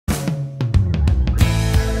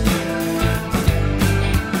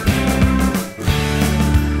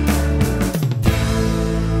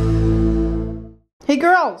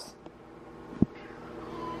girls!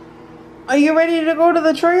 Are you ready to go to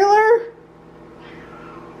the trailer?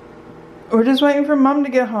 We're just waiting for Mom to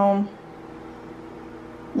get home.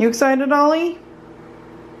 You excited, Ollie?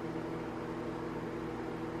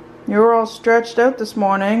 You were all stretched out this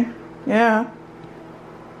morning. Yeah.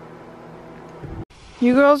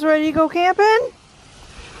 You girls ready to go camping?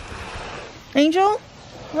 Angel?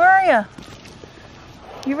 Where are you?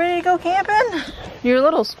 You ready to go camping? You're a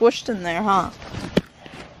little squished in there, huh?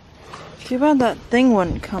 Too bad that thing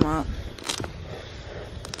wouldn't come up.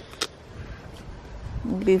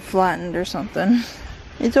 It'd be flattened or something.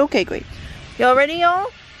 It's okay, Grace. Y'all ready, y'all?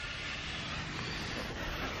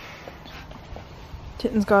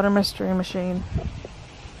 Titten's got her mystery machine.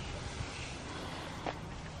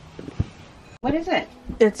 What is it?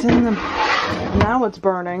 It's in the... Now it's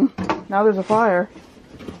burning. Now there's a fire.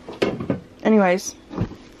 Anyways.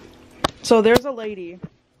 So there's a lady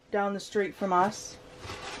down the street from us.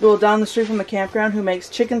 Well, down the street from the campground who makes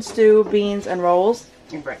chicken stew, beans, and rolls.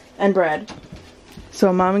 And bread. And bread.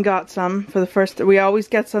 So Mom got some for the first... We always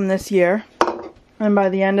get some this year. And by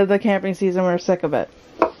the end of the camping season, we're sick of it.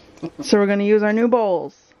 So we're going to use our new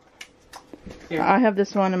bowls. Here. I have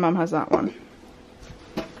this one and Mom has that one.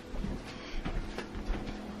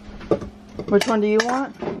 Which one do you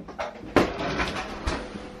want?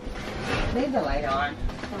 Leave the light on.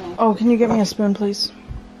 Oh, can you get me a spoon, please?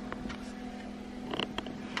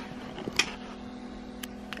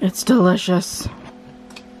 It's delicious.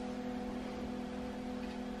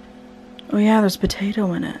 Oh yeah, there's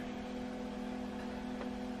potato in it.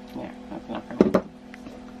 Yeah, that's not for me.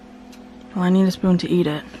 Well, I need a spoon to eat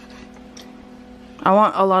it. I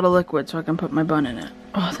want a lot of liquid so I can put my bun in it.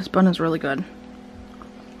 Oh, this bun is really good.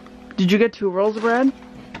 Did you get 2 rolls of bread?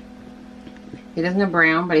 He doesn't have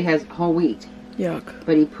brown, but he has whole wheat. Yuck.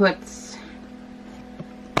 But he puts...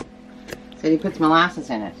 Said he puts molasses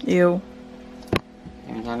in it. Ew.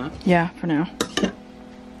 Is that enough? Yeah, for now.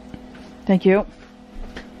 Thank you.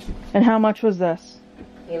 And how much was this?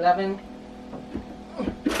 11.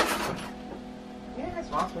 Yeah, that's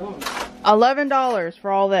lost room. $11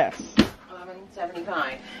 for all this.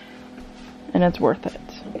 $11.75. And it's worth it.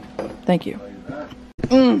 Thank you.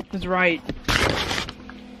 That's right.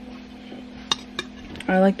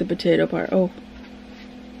 I like the potato part. Oh.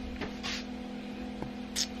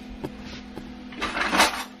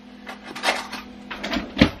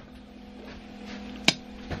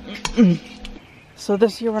 So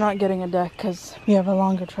this year we're not getting a deck because we have a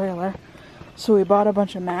longer trailer. So we bought a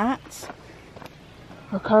bunch of mats.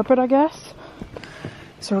 Or carpet, I guess.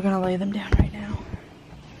 So we're going to lay them down right now.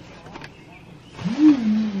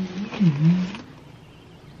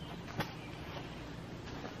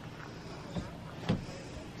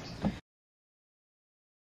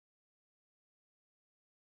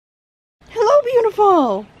 Hello,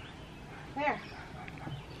 beautiful! There.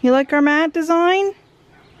 You like our mat design?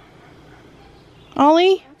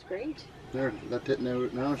 Ollie? That's great. There, that's it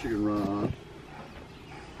now she can run on.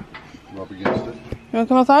 Rub against it. You want to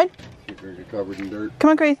come outside? Get her covered in dirt.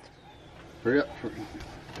 Come on, Grace. Hurry up.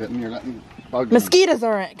 Getting you're letting bugs in. Mosquitoes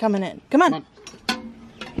are coming in. Come on. Come on.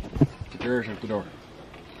 Get yours at the door.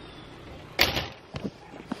 I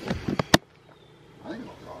think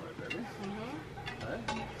it'll go alright, baby. Hey?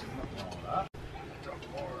 Nothing wrong with that. Some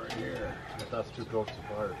more right here. If that's too close to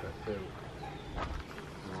fire, that too.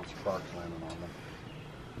 No sparks landing on them.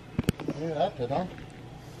 Yeah, that's it, huh?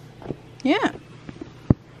 Yeah.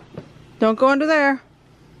 Don't go under there.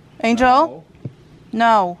 Angel?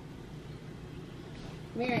 No.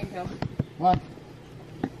 Come here, Angel. Come on.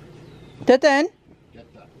 Sit in.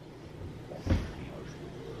 Get that.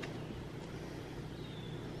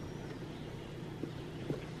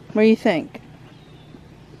 What do you think?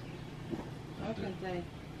 I was going to say,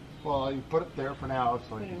 Well, you put it there for now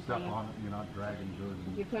so Put it you in step front of- on it and you're not dragging good.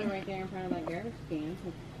 you put it right there in front of that garbage can.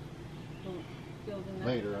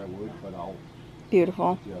 Later I would, but I'll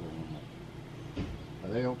Beautiful. get the other one. Are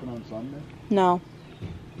they open on Sunday? No.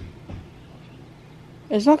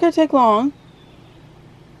 It's not going to take long.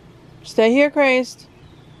 Stay here, Christ.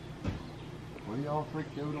 What are y'all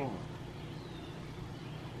freaked out over? Look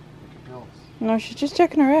at pills. No, she's just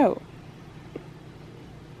checking her out.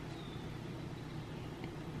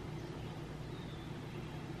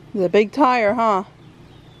 It's a big tire, huh?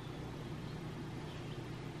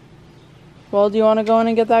 Well, do you want to go in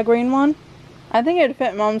and get that green one? I think it'd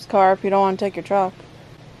fit Mom's car if you don't want to take your truck.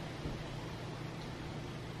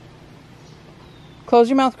 Close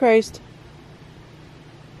your mouth, Christ.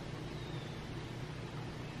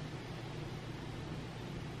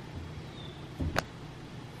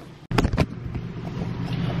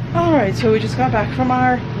 Alright, Alright, so we just got back from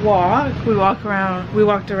our walk. We walked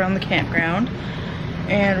around the campground.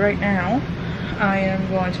 And right now, I am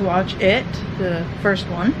going to watch It, the first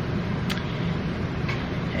one.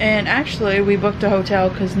 And actually, we booked a hotel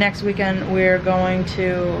because next weekend we're going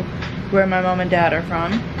to where my mom and dad are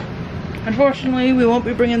from. Unfortunately, we won't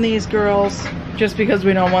be bringing these girls just because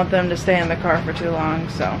we don't want them to stay in the car for too long,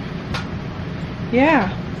 so.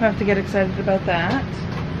 Yeah, I have to get excited about that.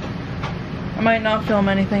 I might not film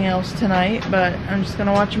anything else tonight, but I'm just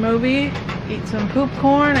gonna watch a movie, eat some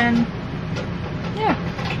popcorn, and yeah.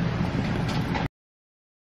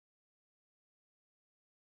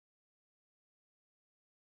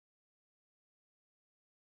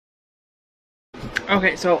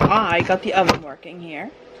 Okay, so I got the oven working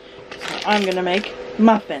here. So I'm gonna make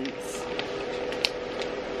muffins.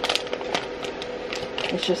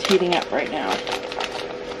 It's just heating up right now.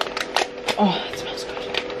 Oh, it smells good.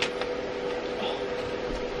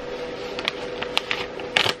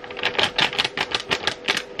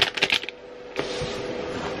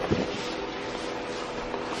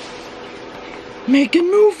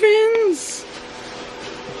 Making muffins!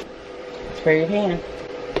 Spray your hand.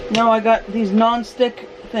 No, I got these non-stick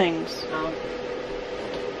things. Oh.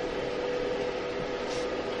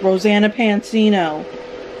 Rosanna Pansino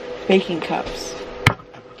baking cups.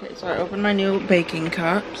 Okay, so I opened my new baking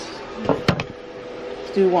cups.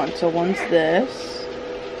 Let's do one. So one's this.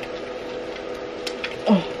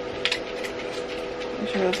 Oh. Make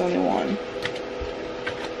sure there's only one.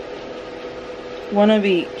 One of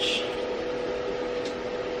each.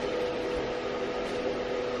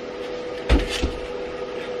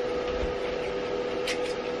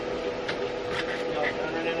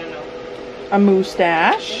 A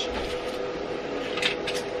moustache.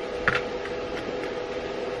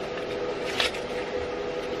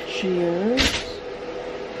 Cheers.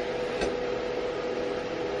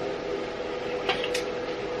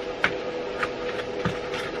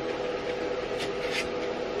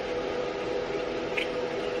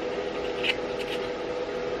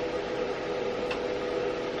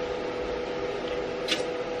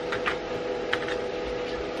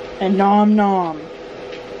 And nom nom.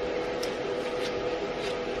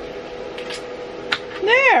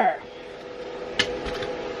 There!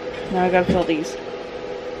 Now I gotta fill these.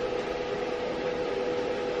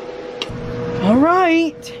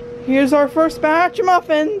 Alright, here's our first batch of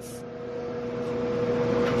muffins.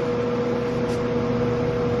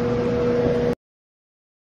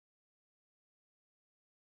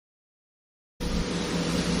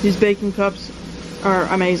 These baking cups are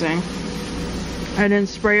amazing. I didn't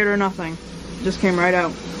spray it or nothing. It just came right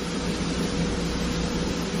out.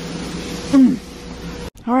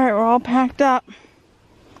 Alright, we're all packed up.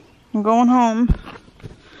 I'm going home.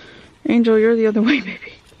 Angel, you're the other way,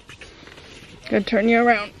 baby. Gotta turn you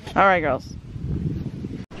around. Alright, girls.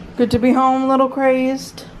 Good to be home, a little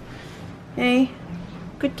crazed. Hey,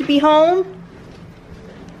 good to be home.